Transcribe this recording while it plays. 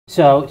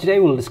So today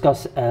we'll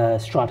discuss a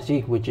strategy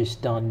which is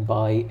done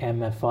by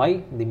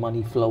MFI, the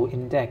money flow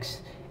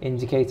index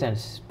indicator, and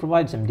it's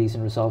provided some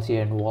decent results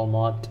here in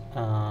Walmart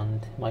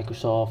and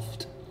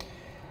Microsoft,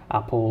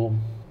 Apple.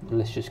 The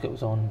list just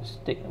goes on, it's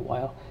taking a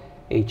while.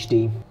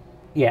 HD.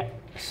 Yeah,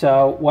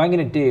 so what I'm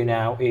going to do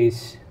now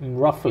is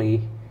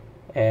roughly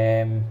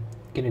going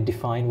to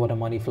define what a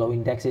money flow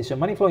index is. So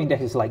money flow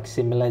index is like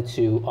similar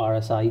to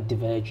RSI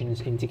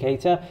divergence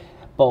indicator,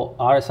 but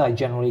RSI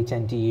generally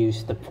tend to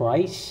use the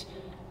price.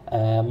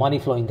 Money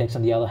flow index,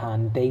 on the other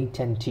hand, they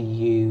tend to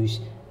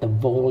use the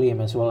volume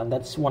as well, and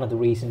that's one of the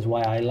reasons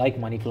why I like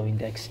money flow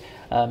index.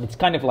 It's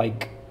kind of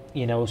like,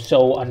 you know,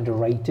 so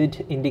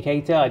underrated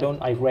indicator.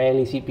 I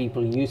rarely see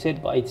people use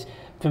it, but it's,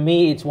 for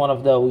me, it's one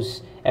of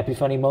those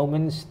epiphany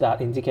moments. That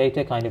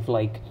indicator, kind of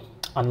like,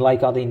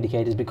 unlike other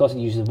indicators, because it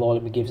uses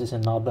volume, it gives us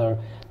another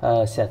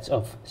set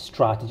of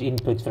strategy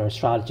inputs for a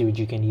strategy which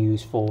you can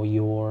use for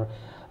your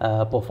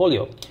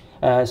portfolio.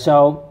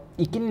 So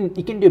you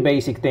can do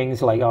basic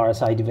things like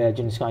RSI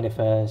divergence kind of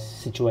a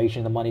situation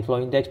in the money flow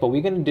index, but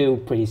we're going to do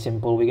pretty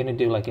simple. We're going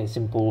to do like a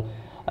simple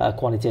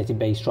quantitative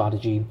based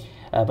strategy.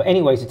 But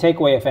anyways, the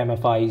takeaway of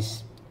MFI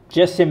is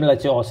just similar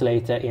to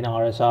oscillator in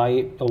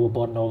RSI,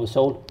 overbought and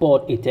oversold,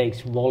 but it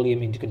takes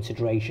volume into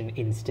consideration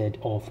instead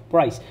of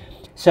price.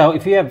 So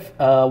if you have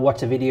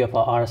watched a video of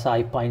our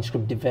RSI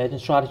pinescript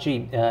divergence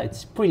strategy,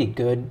 it's pretty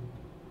good.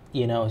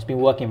 You know, it's been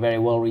working very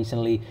well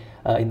recently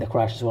in the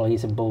crash as well.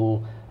 Here's a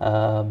bull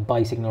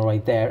buy signal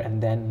right there,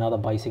 and then another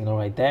buy signal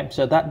right there.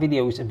 So that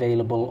video is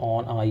available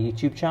on our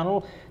YouTube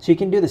channel. So you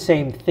can do the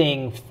same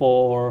thing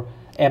for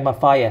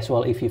MFI as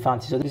well if you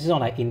fancy. So this is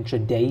on an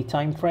intraday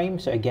time frame.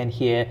 So again,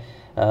 here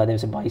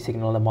there's a buy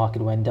signal, the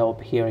market went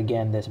up. Here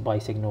again, there's a buy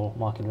signal,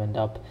 market went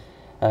up.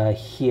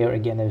 Here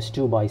again, there's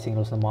two buy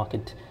signals, the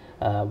market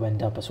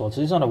went up as well.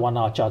 So this is on a 1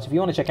 hour chart. So if you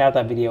want to check out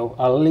that video,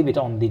 I'll leave it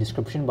on the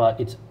description, but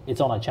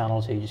it's on our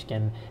channel, so you just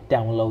can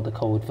download the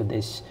code for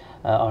this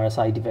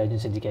RSI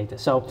divergence indicator.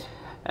 So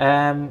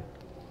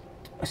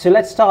so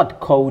let's start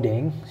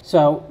coding.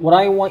 So what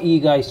I want you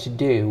guys to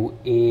do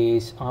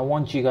is I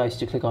want you guys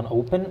to click on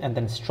open and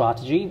then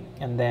strategy,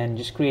 and then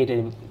just create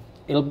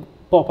it'll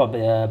pop up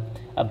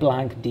a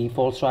blank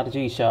default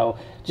strategy. So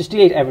just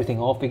delete everything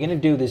off. We're going to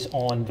do this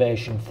on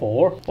version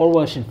 4 or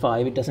version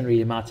 5. It doesn't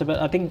really matter, but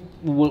I think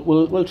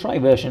we'll try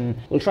version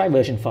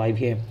 5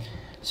 here.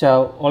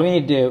 So all we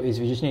need to do is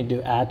we just need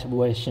to add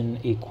version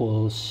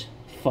equals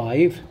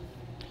 5.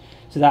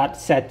 So that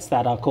sets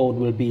that our code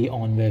will be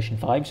on version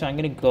 5. So I'm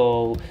going to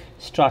go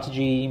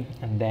strategy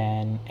and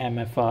then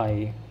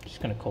MFI. I'm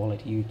just going to call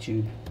it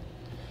YouTube.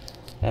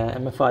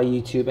 MFI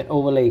YouTube and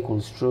overlay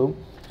equals true.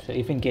 So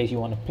if in case you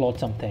want to plot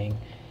something,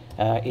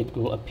 it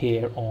will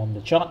appear on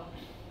the chart.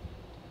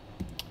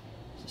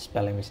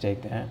 Spelling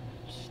mistake there.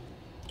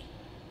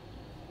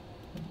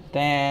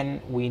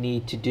 Then we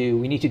need to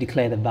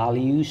declare the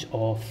values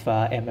of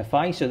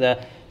MFI.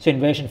 So in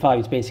version 5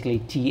 it's basically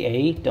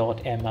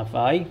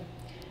ta.mfi,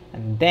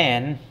 and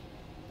then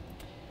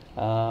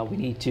we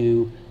need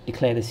to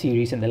declare the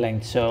series and the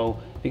length. So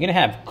we're going to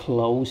have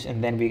close,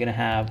 and then we're going to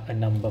have a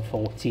number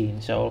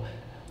 14. So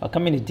I'll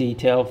come into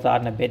detail of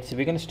that in a bit. So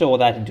we're going to store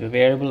that into a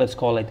variable. Let's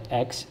call it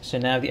X. So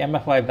now the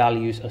MFI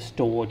values are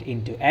stored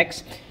into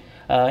X.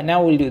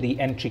 Now we'll do the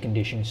entry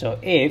condition. So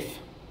if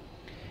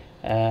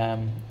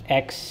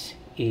X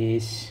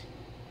is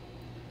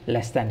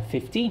less than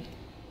 50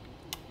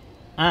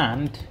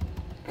 and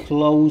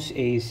close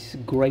is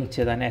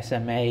greater than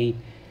SMA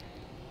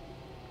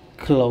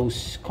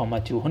close,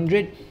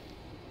 200,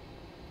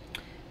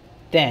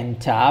 then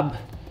tab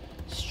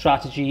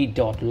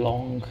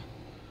strategy.long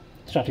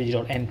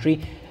strategy.entry.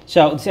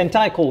 So this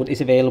entire code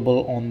is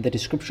available on the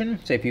description.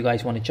 So if you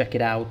guys want to check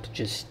it out,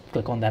 just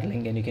click on that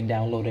link and you can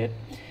download it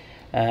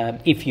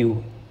if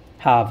you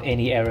have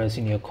any errors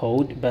in your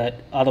code,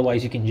 but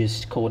otherwise you can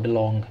just code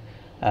along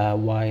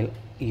while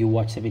you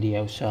watch the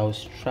video. So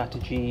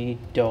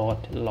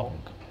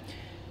strategy.long.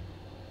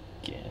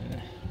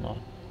 Again, not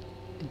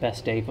the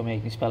best day for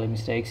making spelling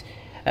mistakes.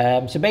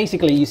 So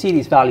basically you see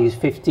these values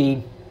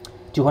 50,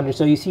 200.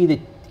 So you see the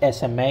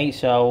SMA,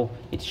 so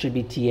it should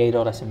be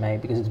ta.sma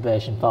because it's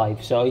version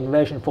 5. So in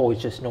version 4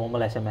 it's just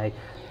normal SMA.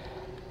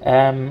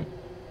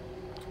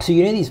 So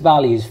you know these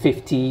values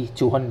 50,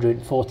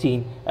 200,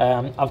 14.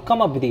 I've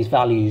come up with these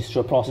values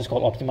through a process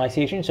called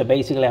optimization. So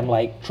basically I'm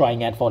like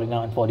trying at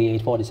 49,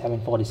 48,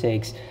 47,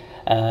 46,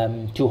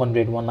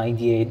 200,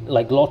 198,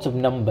 like lots of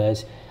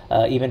numbers,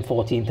 even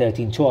 14,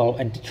 13, 12,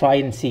 and to try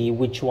and see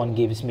which one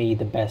gives me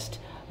the best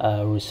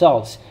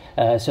results.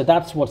 So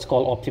that's what's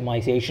called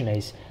optimization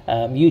is.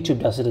 YouTube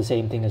does the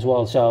same thing as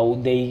well. So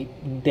they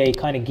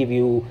kind of give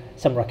you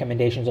some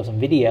recommendations of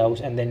some videos,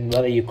 and then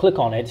whether you click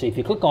on it. So if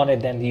you click on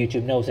it, then the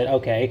YouTube knows that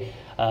okay,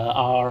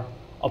 our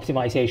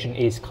optimization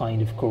is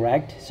kind of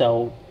correct.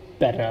 So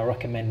better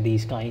recommend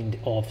these kind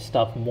of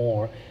stuff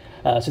more.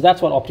 So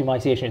that's what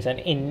optimization is, and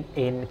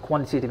in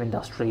quantitative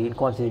industry, in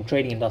quantitative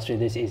trading industry,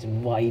 this is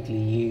widely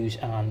used,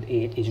 and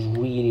it is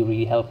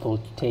really helpful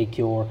to take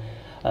your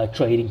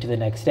trading to the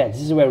next step.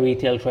 This is where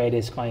retail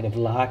traders kind of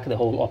lack the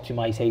whole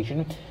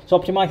optimization. So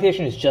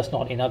optimization is just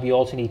not enough. You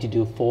also need to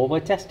do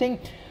forward testing.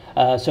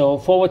 So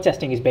forward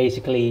testing is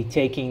basically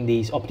taking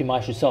these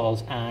optimized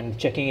results and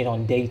checking it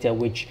on data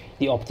which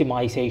the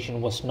optimization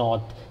was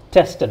not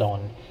tested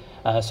on.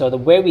 So the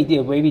way we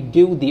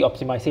do the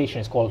optimization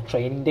is called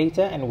training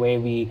data, and where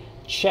we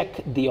check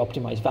the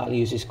optimized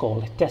values is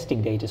called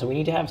testing data. So we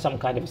need to have some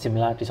kind of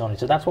similarities on it.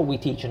 So that's what we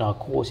teach in our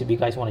course if you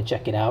guys want to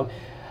check it out.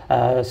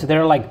 So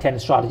there are like 10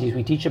 strategies.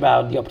 We teach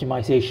about the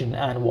optimization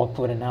and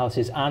workflow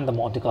analysis and the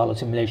Monte Carlo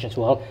simulation as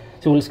well.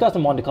 So we'll discuss the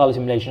Monte Carlo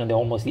simulation at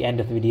almost the end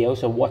of the video,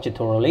 so watch it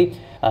thoroughly.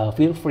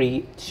 Feel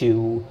free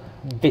to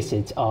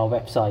visit our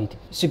website.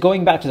 So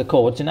going back to the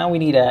code, so now we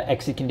need an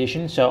exit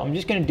condition. So I'm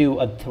just going to do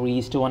a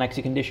 3:1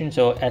 exit condition.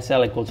 So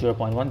SL equals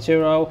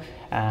 0.10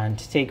 and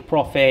take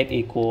profit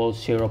equals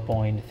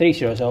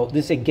 0.30. So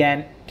this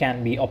again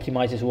can be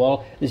optimized as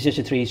well. This is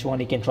just a 3:1.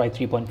 You can try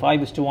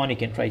 3.5:1, you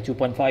can try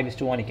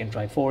 2.5:1, you can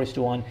try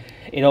 4:1.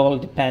 It all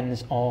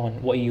depends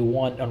on what you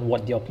want and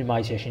what the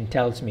optimization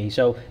tells me.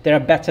 So there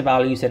are better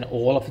values than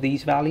all of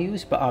these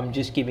values, but I'm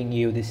just giving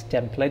you this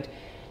template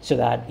so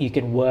that you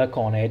can work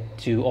on it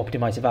to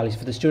optimize the values.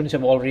 For the students who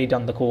have already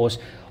done the course,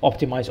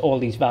 optimize all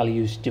these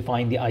values to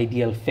find the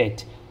ideal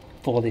fit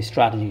for this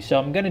strategy. So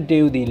I'm going to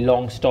do the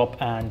long stop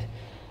and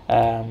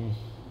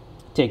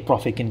take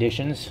profit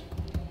conditions.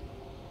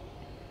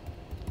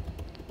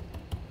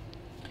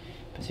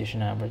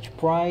 Position average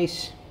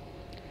price.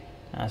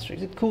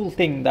 Asterisk. It's a cool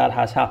thing that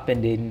has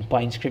happened in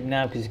pinescript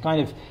now, because it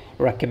kind of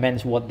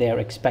recommends what they're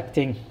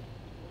expecting.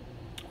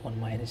 1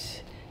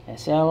 minus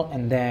SL,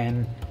 and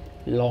then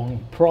long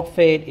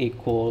profit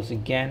equals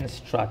again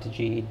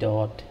strategy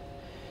dot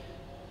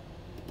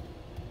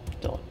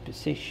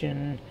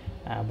position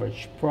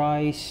average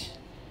price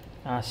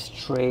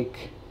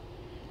asterisk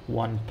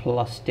 1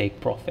 plus take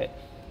profit.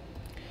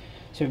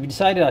 So we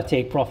decided our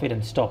take profit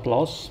and stop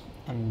loss,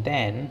 and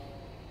then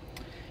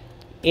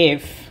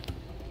if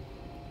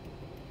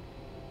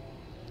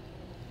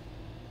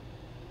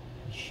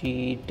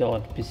g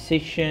dot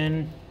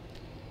position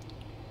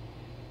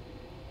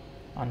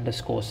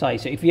underscore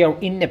size. So if we are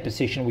in a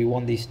position, we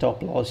want the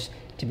stop loss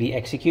to be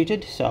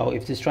executed. So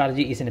if the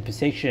strategy is in a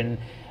position,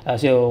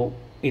 so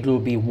it will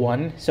be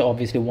 1. So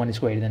obviously 1 is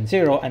greater than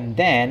 0, and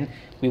then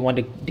we want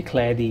to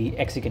declare the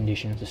exit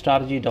condition. So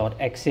strategy dot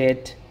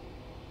exit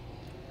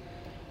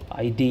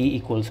ID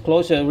equals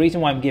close. So the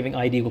reason why I'm giving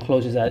ID equal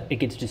close is that it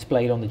gets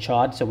displayed on the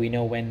chart, so we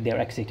know when they're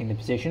exiting the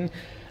position.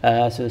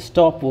 So the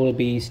stop will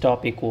be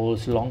stop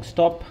equals long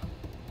stop,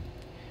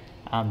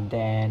 and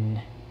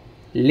then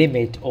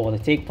limit, or the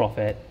take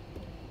profit,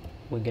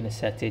 we're going to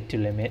set it to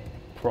limit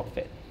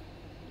profit.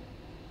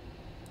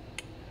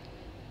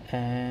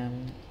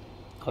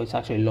 Oh, it's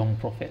actually long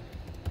profit.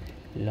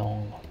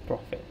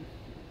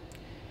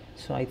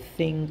 So I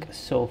think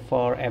so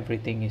far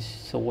everything is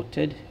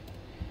sorted.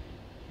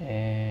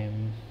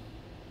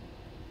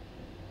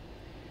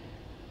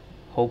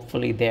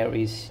 Hopefully there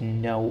is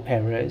no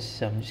errors,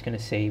 so I'm just going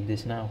to save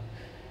this now.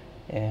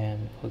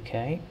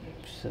 Okay,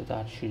 so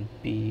that should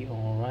be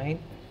all right.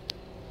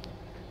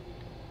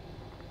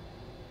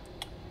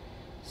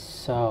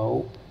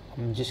 So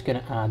I'm just going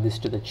to add this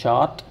to the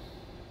chart.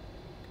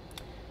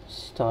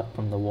 Start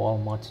from the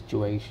Walmart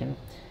situation.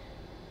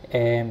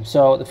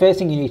 So the first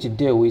thing you need to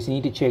do is you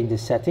need to change the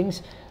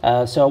settings.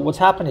 So what's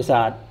happened is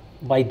that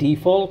by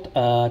default,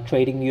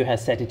 Tradingview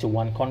has set it to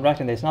 1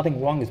 contract, and there's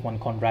nothing wrong with 1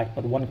 contract,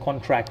 but 1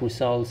 contract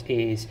results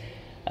is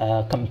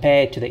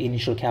compared to the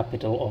initial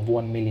capital of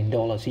 $1 million.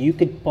 So you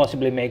could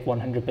possibly make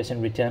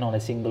 100% return on a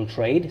single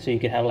trade. So you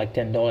could have like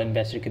 $10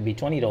 invested, it could be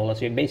 $20.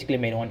 So you basically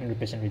made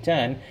 100%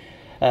 return.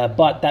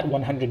 But that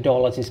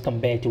 $100 is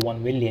compared to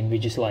 1 million,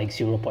 which is like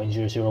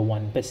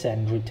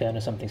 0.001% return or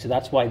something. So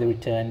that's why the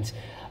returns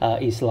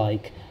is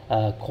like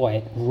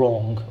quite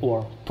wrong,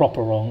 or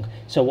proper wrong.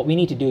 So what we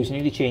need to do is we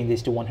need to change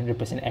this to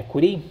 100%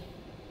 equity.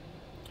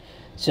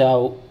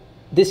 So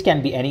this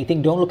can be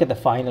anything. Don't look at the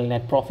final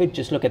net profit,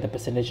 just look at the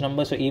percentage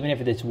number. So even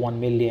if it's 1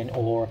 million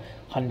or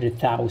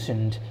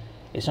 100,000,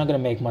 it's not going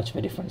to make much of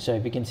a difference. So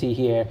if you can see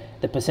here,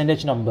 the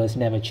percentage numbers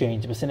never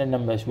change. The percentage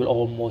numbers will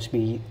almost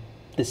be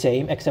the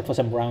same, except for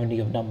some rounding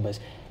of numbers.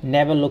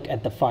 Never look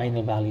at the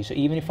final value. So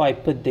even if I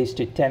put this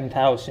to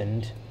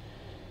 10,000,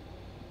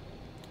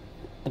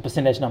 the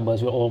percentage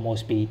numbers will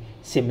almost be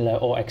similar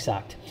or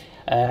exact.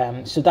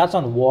 So that's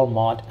on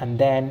Walmart, and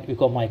then we've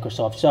got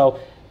Microsoft. So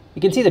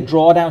you can see the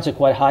drawdowns are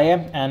quite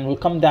higher, and we'll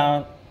come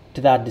down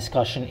to that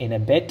discussion in a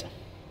bit.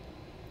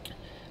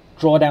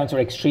 Drawdowns are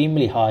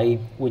extremely high,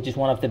 which is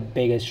one of the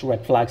biggest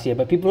red flags here.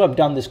 But people who have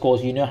done this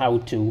course, you know how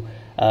to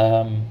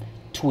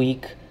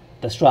tweak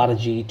the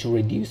strategy to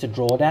reduce the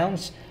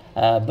drawdowns.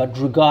 But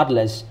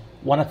regardless,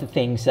 one of the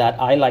things that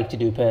I like to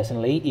do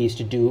personally is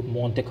to do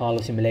Monte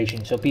Carlo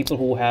simulation. So people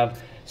who have,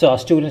 so our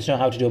students know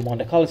how to do a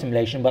Monte Carlo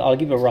simulation, but I'll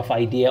give you a rough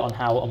idea on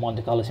how a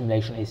Monte Carlo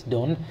simulation is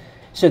done.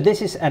 So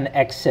this is an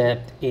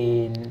excerpt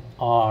in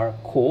our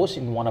course,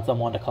 in one of the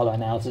Monte Carlo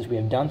analysis we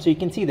have done. So you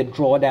can see the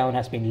drawdown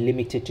has been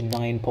limited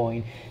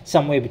to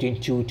somewhere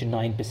between 2 to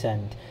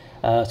 9%.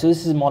 So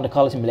this is a Monte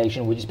Carlo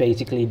simulation, which is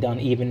basically done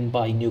even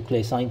by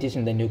nuclear scientists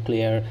in the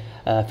nuclear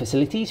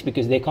facilities,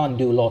 because they can't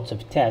do lots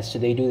of tests. So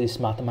they do this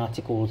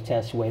mathematical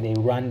test where they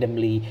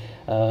randomly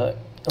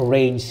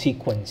arrange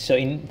sequence. So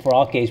for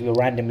our case, we're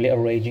randomly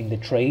arranging the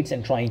trades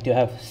and trying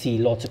to see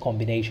lots of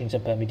combinations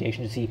and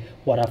permutations to see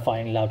what our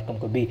final outcome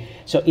could be.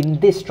 So in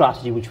this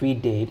strategy, which we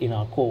did in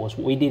our course,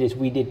 what we did is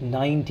we did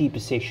 90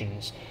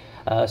 positions.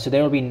 So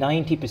there will be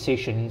 90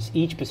 positions.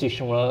 Each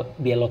position will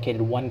be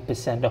allocated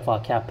 1% of our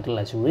capital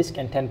as risk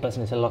and 10%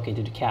 is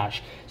allocated to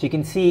cash. So you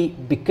can see,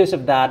 because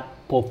of that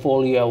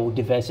portfolio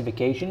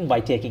diversification,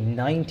 by taking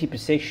 90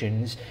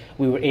 positions,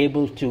 we were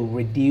able to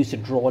reduce the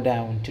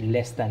drawdown to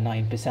less than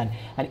 9%.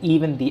 And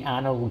even the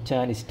annual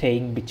return is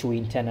staying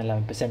between 10 and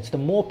 11%. So the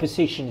more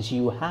positions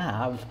you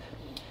have,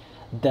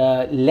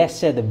 the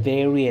lesser the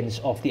variance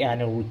of the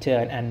annual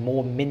return and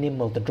more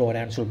minimal the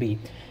drawdowns will be.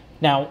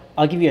 Now,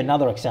 I'll give you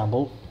another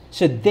example.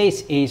 So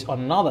this is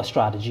another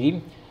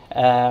strategy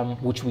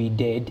which we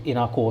did in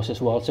our course as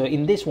well. So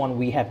in this one,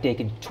 we have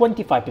taken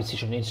 25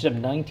 positions instead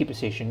of 90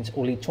 positions,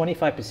 only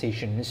 25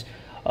 positions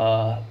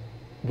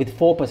with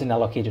 4%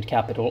 allocated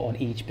capital on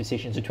each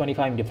position. So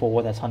 25 into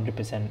 4, that's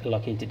 100%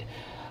 allocated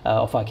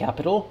of our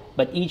capital,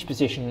 but each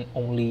position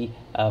only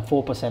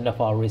 4% of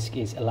our risk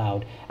is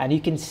allowed. And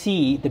you can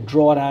see the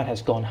drawdown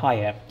has gone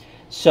higher.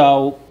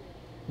 So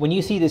when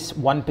you see this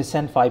 1%,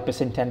 5%,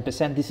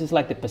 10%, this is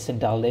like the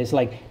percentile. There's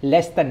like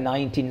less than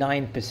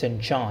 99%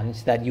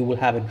 chance that you will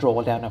have a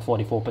drawdown of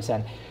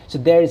 44%. So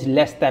there is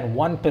less than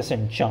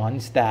 1%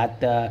 chance that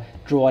the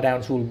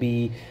drawdowns will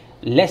be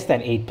less than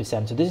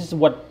 8%. So this is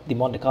what the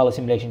Monte Carlo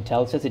simulation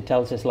tells us. It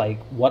tells us like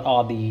what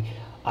are the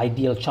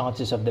ideal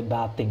chances of the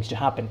bad things to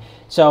happen.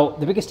 So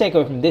the biggest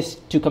takeaway from this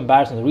two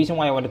comparisons, the reason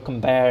why I want to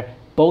compare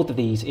both of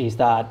these is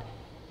that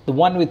the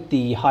one with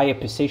the higher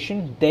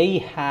position, they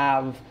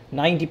have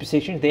 90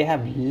 positions, they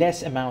have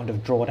less amount of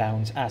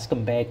drawdowns as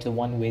compared to the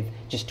one with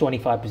just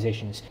 25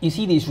 positions. You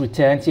see these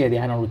returns here, the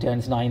annual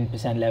returns 9%,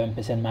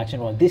 11%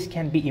 maximum. This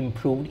can be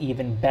improved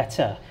even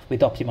better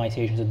with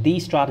optimization. So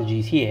these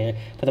strategies here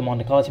for the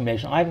Monte Carlo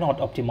simulation, I've not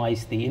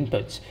optimized the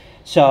inputs.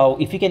 So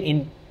if you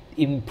can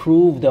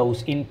improve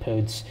those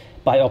inputs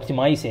by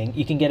optimizing,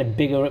 you can get a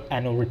bigger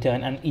annual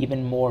return and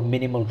even more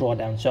minimal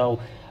drawdown. So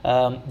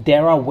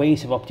there are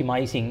ways of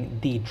optimizing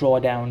the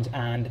drawdowns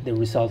and the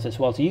results as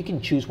well. So you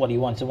can choose what you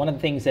want. So one of the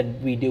things that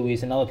we do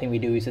is, another thing we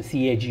do is a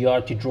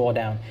CAGR to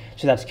drawdown.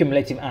 So that's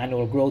cumulative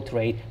annual growth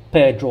rate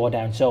per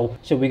drawdown. So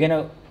we're going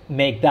to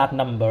make that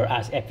number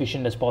as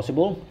efficient as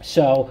possible.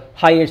 So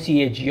higher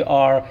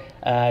CAGR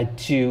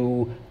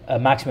to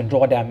maximum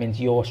drawdown means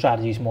your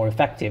strategy is more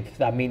effective.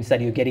 That means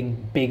that you're getting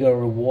bigger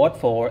reward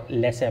for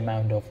lesser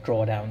amount of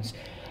drawdowns.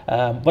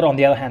 But on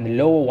the other hand, the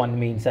lower one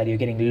means that you're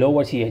getting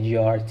lower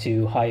CAGR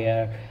to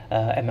higher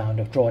amount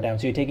of drawdown.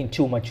 So you're taking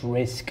too much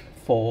risk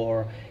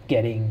for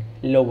getting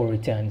lower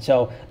returns.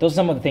 So those are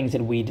some of the things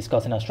that we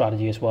discuss in our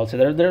strategy as well. So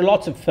there are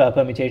lots of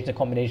permutations and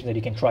combinations that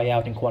you can try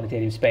out in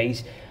quantitative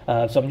space.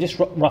 So I'm just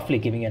roughly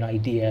giving you an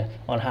idea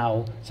on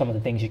how some of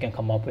the things you can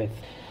come up with.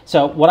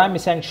 So what I'm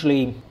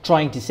essentially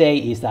trying to say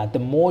is that the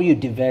more you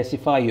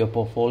diversify your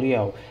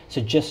portfolio,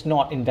 so just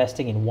not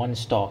investing in one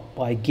stock,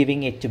 by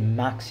giving it to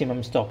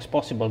maximum stocks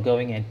possible,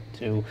 going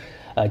into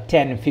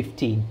 10,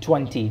 15,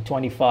 20,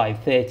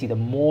 25, 30, the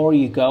more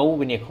you go,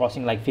 when you're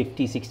crossing like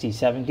 50, 60,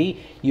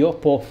 70, your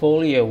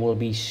portfolio will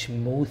be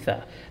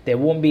smoother. There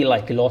won't be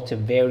like lots of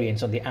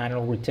variance on the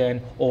annual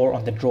return or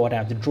on the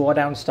drawdown. The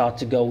drawdowns start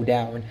to go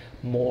down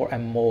more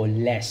and more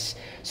less.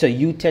 So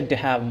you tend to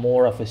have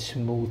more of a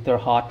smoother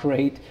heart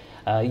rate.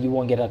 You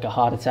won't get like a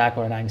heart attack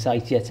or an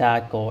anxiety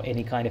attack or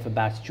any kind of a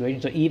bad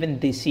situation. So even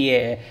this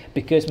year,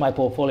 because my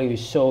portfolio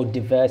is so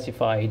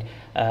diversified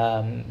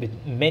with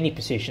many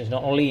positions,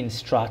 not only in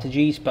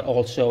strategies, but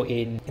also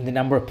in the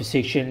number of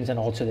positions and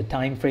also the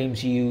time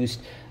frames used,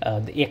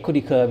 the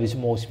equity curve is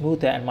more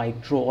smoother and my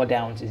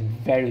drawdowns is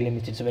very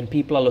limited. So when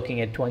people are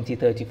looking at 20,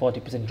 30,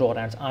 40%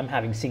 drawdowns, I'm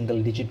having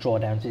single digit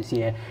drawdowns this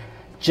year,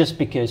 just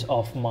because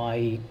of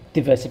my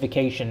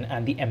diversification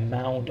and the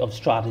amount of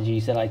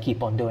strategies that I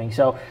keep on doing.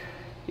 So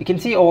you can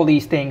see all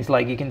these things,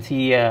 like you can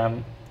see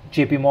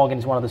JP Morgan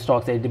is one of the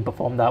stocks that didn't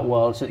perform that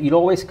well. So you'll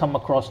always come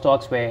across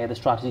stocks where the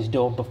strategies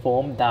don't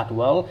perform that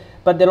well,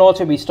 but there'll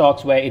also be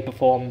stocks where it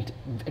performed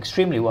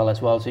extremely well as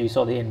well. So you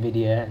saw the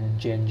Nvidia and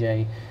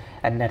J&J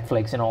and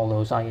Netflix and all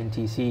those,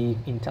 INTC,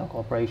 Intel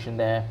Corporation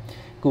there,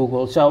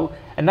 Google. So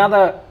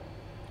another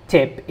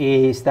tip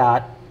is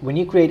that when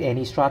you create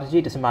any strategy,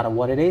 it doesn't matter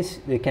what it is,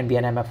 it can be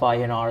an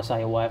MFI, an RSI,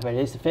 or whatever it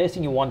is, the first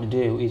thing you want to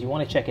do is you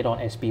want to check it on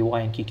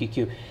SPY and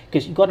QQQ,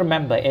 because you've got to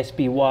remember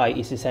SPY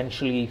is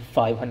essentially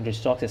 500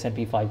 stocks,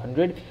 S&P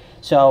 500.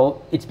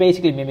 So it's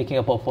basically mimicking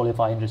a portfolio of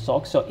 500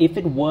 stocks. So if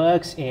it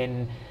works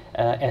in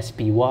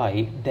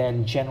SPY,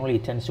 then generally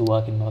it tends to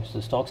work in most of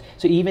the stocks.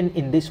 So even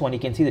in this one, you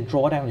can see the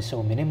drawdown is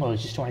so minimal,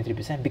 it's just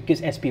 23%, because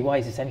SPY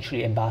is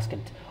essentially a basket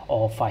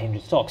of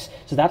 500 stocks.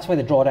 So that's why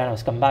the drawdown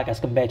has come back, as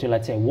compared to,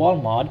 let's say,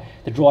 Walmart.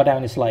 The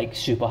drawdown is like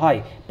super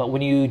high, but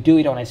when you do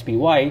it on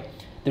SPY,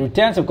 The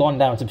returns have gone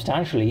down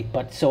substantially,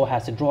 but so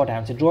has the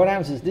drawdowns. The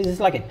drawdowns this is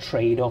like a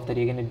trade-off that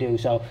you're going to do.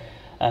 So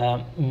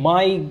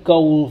my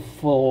goal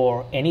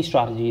for any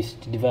strategy is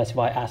to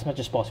diversify as much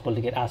as possible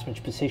to get as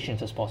much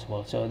positions as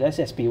possible. So there's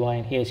SPY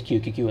and here's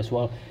QQQ as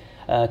well.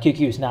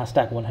 QQQ is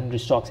NASDAQ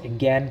 100 stocks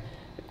again.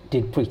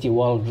 Did pretty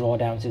well.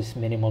 Drawdowns is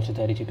minimal to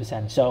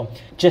 32%. So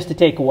just the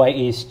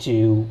takeaway is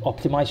to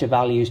optimize your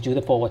values, do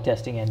the forward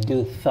testing, and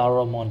do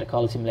thorough Monte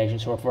Carlo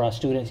simulations. So for our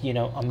students, you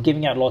know, I'm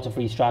giving out lots of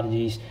free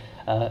strategies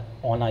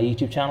on our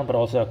YouTube channel, but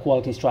also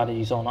quality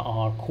strategies on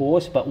our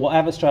course. But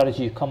whatever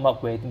strategy you come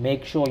up with,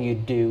 make sure you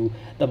do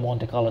the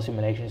Monte Carlo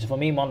simulations. For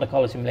me, Monte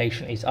Carlo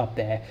simulation is up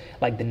there,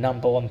 like the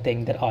 #1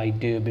 thing that I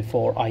do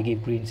before I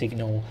give green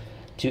signal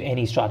to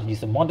any strategies.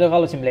 The Monte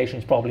Carlo simulation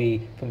is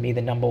probably for me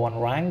the #1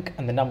 rank,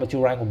 and the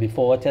 #2 rank will be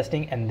forward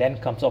testing, and then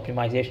comes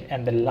optimization,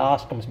 and the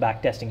last comes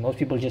back testing. Most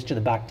people just do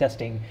the back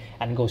testing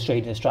and go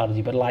straight into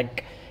strategy, but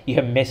like you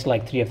have missed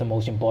like 3 of the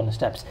most important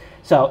steps.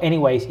 So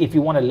anyways, if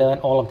you want to learn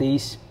all of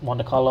these,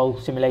 Monte Carlo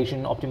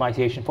simulation,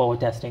 optimization,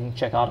 forward testing,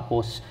 check out the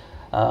course.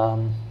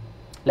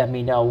 Let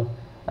me know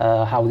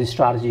how this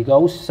strategy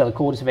goes. So the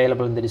code is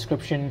available in the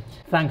description.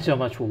 Thanks so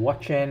much for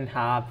watching.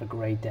 Have a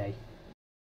great day.